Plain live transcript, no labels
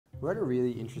We're at a really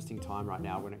interesting time right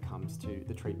now when it comes to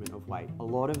the treatment of weight. A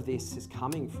lot of this is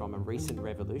coming from a recent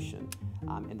revolution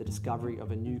in the discovery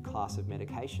of a new class of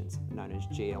medications known as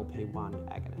GLP-1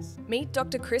 agonists. Meet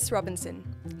Dr. Chris Robinson.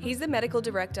 He's the Medical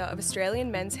Director of Australian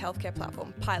men's healthcare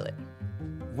platform, Pilot.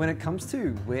 When it comes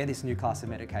to where this new class of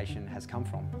medication has come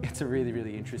from, it's a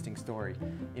really interesting story.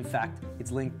 In fact, it's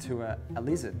linked to a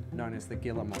lizard known as the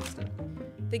Gila monster.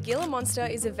 The Gila monster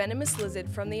is a venomous lizard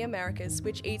from the Americas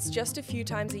which eats just a few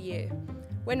times a year.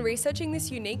 When researching this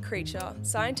unique creature,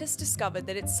 scientists discovered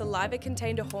that its saliva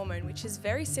contained a hormone which is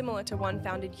very similar to one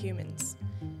found in humans.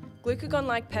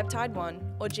 Glucagon-like peptide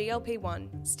 1, or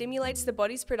GLP-1, stimulates the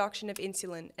body's production of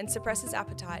insulin and suppresses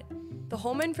appetite. The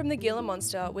hormone from the Gila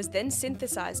monster was then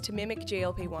synthesized to mimic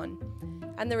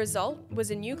GLP-1, and the result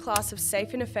was a new class of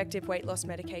safe and effective weight loss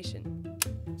medication.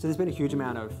 So there's been a huge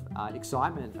amount of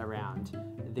excitement around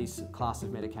this class of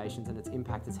medications, and its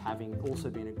impact is having also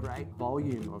been a great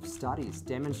volume of studies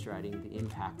demonstrating the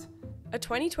impact. A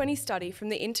 2020 study from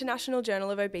the International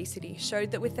Journal of Obesity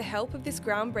showed that with the help of this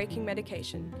groundbreaking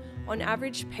medication, on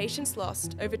average, patients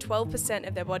lost over 12%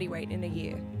 of their body weight in a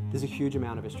year. There's a huge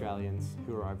amount of Australians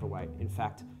who are overweight. In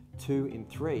fact, 2 in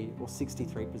 3, or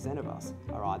 63% of us,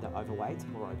 are either overweight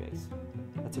or obese.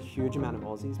 That's a huge amount of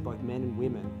Aussies, both men and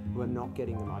women, who are not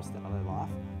getting the most out of their life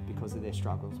because of their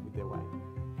struggles with their weight.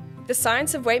 The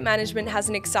science of weight management has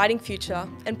an exciting future,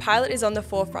 and Pilot is on the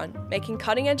forefront, making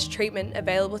cutting-edge treatment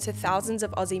available to thousands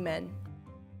of Aussie men.